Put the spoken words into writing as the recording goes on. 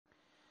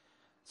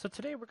So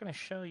today we're going to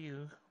show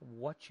you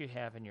what you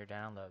have in your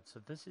download. So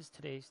this is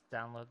today's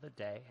download of the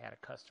day. I had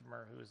a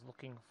customer who was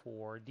looking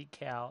for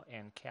decal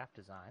and cap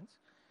designs.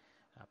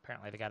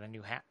 Apparently they got a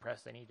new hat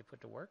press they need to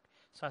put to work.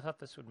 So I thought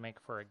this would make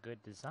for a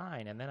good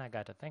design, and then I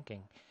got to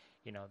thinking,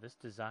 you know, this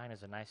design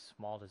is a nice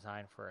small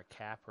design for a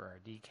cap or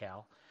a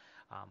decal,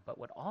 but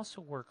would also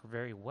work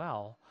very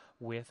well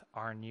with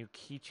our new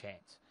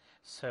keychains.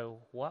 So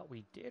what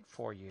we did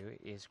for you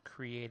is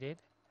created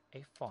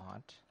a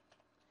font,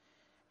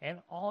 and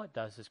all it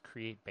does is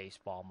create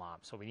baseball mom.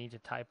 So we need to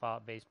type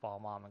out baseball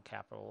mom in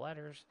capital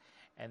letters,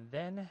 and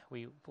then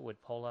we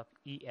would pull up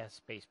ES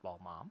baseball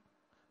mom,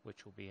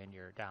 which will be in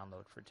your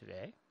download for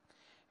today.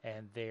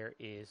 And there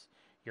is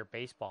your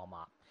baseball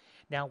mom.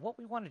 Now what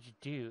we wanted to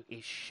do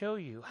is show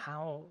you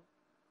how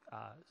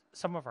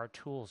some of our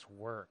tools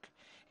work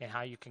and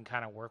how you can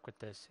kind of work with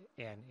this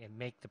and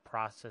make the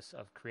process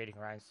of creating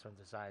rhinestone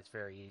designs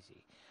very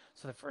easy.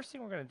 So the first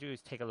thing we're going to do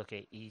is take a look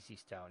at Easy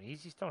Stone.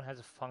 Easy Stone has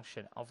a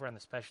function over on the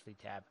Specialty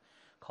tab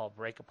called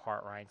Break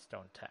Apart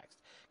Rhinestone Text,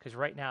 because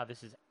right now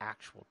this is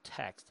actual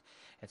text,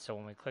 and so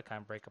when we click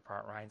on Break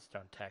Apart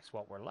Rhinestone Text,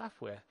 what we're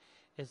left with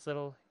is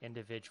little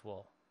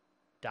individual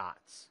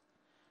dots.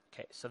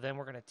 Okay, so then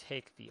we're going to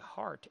take the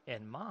heart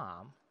and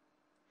mom,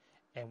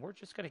 and we're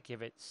just going to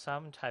give it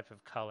some type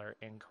of color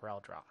in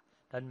CorelDRAW.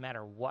 Doesn't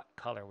matter what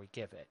color we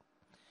give it.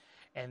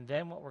 And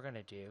then what we're going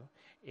to do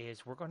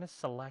is we're going to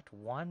select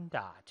one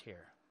dot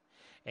here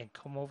and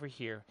come over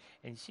here,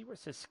 and you see where it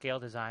says Scale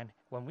Design?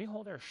 When we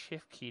hold our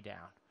Shift key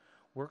down,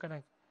 we're going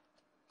to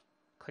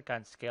click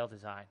on Scale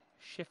Design,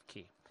 Shift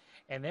key.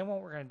 And then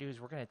what we're going to do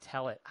is we're going to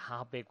tell it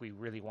how big we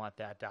really want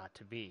that dot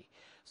to be.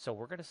 So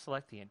we're going to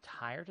select the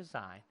entire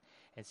design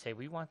and say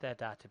we want that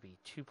dot to be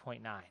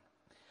 2.9.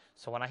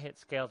 So when I hit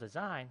Scale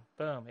Design,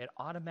 boom, it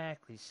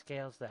automatically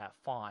scales that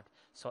font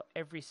so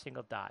every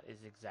single dot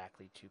is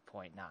exactly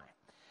 2.9.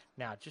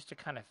 Now, just to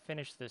kind of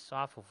finish this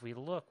off, if we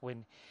look,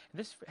 when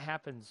this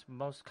happens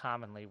most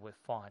commonly with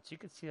fonts, you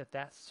can see that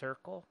that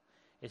circle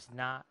is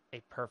not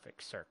a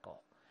perfect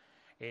circle.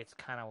 It's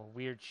kind of a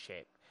weird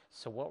shape.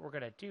 So what we're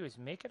going to do is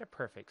make it a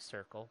perfect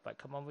circle, but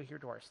come over here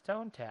to our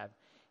Stone tab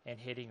and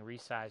hitting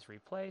Resize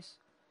Replace,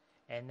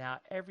 and now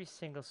every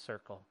single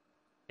circle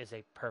is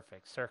a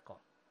perfect circle.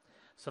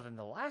 So then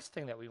the last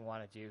thing that we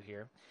want to do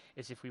here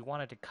is if we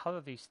wanted to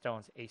color these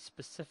stones a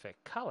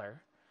specific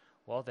color,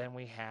 well, then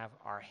we have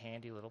our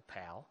handy little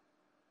pal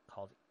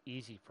called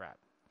Easy Prep.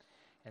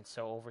 And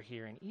so over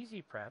here in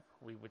Easy Prep,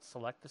 we would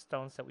select the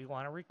stones that we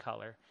want to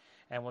recolor,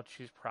 and we'll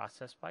choose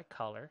Process by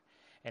Color,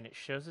 and it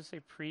shows us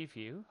a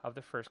preview of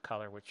the first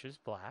color, which is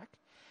black,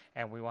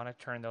 and we want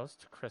to turn those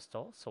to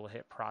crystal, so we'll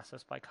hit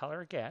Process by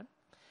Color again,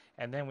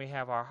 and then we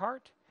have our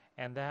heart,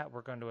 and that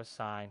we're going to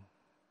assign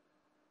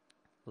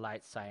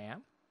light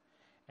cyan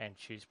and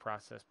choose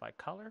Process by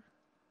Color.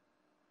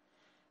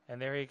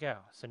 And there you go.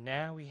 So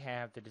now we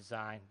have the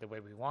design the way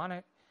we want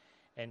it.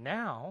 And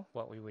now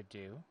what we would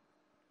do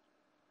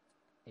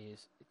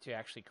is to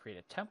actually create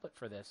a template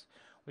for this,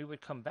 we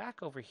would come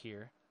back over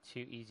here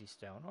to Easy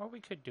Stone, or we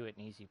could do it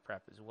in Easy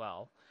Prep as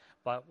well.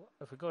 But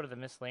if we go to the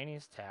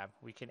Miscellaneous tab,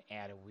 we can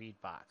add a weed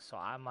box. So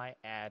I might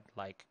add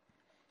like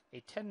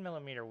a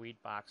 10mm weed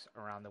box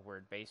around the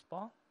word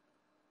baseball.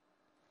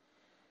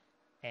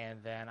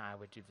 And then I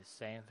would do the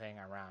same thing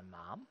around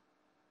mom.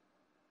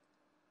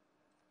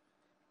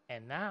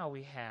 And now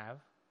we have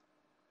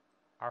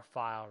our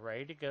file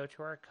ready to go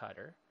to our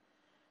cutter.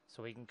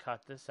 So we can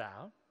cut this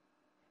out,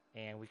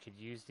 and we could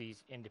use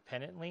these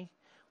independently.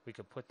 We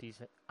could put these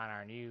on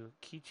our new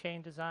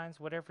keychain designs,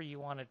 whatever you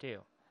want to do.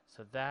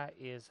 So that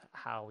is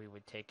how we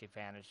would take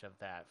advantage of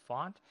that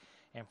font.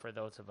 And for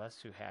those of us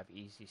who have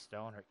Easy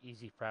Stone or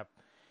Easy Prep,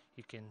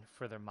 you can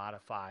further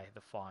modify the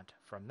font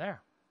from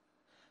there.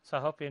 So I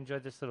hope you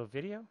enjoyed this little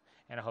video,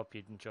 and I hope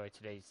you enjoyed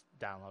today's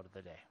download of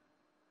the day.